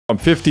I'm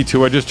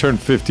 52. I just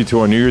turned 52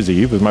 on New Year's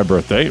Eve. It was my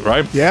birthday,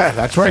 right? Yeah,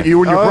 that's right.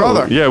 You and your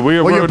brother. Yeah,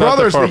 we were your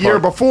brother's the year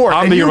before.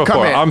 I'm the year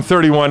before. I'm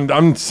 31.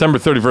 I'm December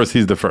 31st.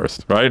 He's the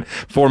 1st, right?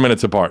 4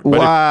 minutes apart. But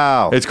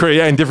wow. It's crazy.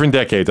 Yeah, in different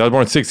decades. I was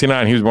born in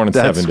 69. He was born in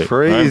 70. That's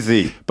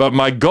crazy. Right? But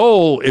my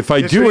goal, if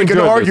I do you enjoy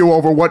can this, argue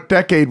over what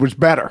decade was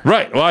better.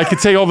 right. Well, I could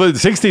say all the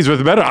 60s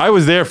was better. I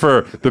was there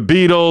for the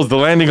Beatles, the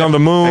landing on the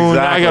moon.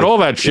 Exactly. I got all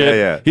that shit.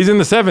 Yeah. He's in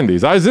the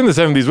 70s. I was in the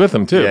 70s with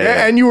him, too.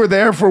 Yeah. And you were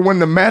there for when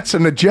the Mets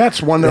and the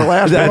Jets won their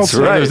last World That's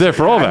Series. right. I was there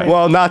for all that.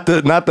 Well, not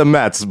the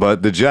Mets,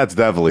 but the Jets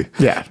definitely.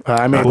 Yeah,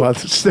 I mean, well,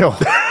 still,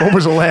 what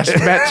was the last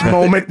Mets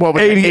moment? What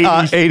was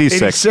 86.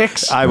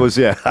 86? I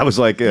was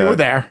like... You were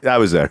there. I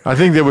was there. I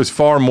think there was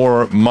far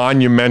more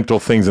monumental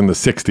things in the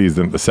 60s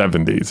than the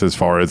 70s as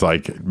far as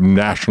like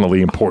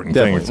nationally important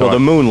things. Well, the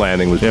moon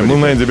landing was yeah, pretty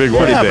moon big. landing's a big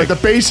one. Yeah, but the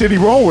Bay City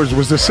Rollers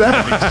was the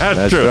 70s. That's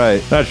That's true.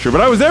 right. That's true.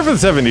 But I was there for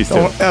the 70s too.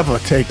 Don't ever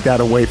take that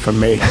away from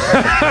me.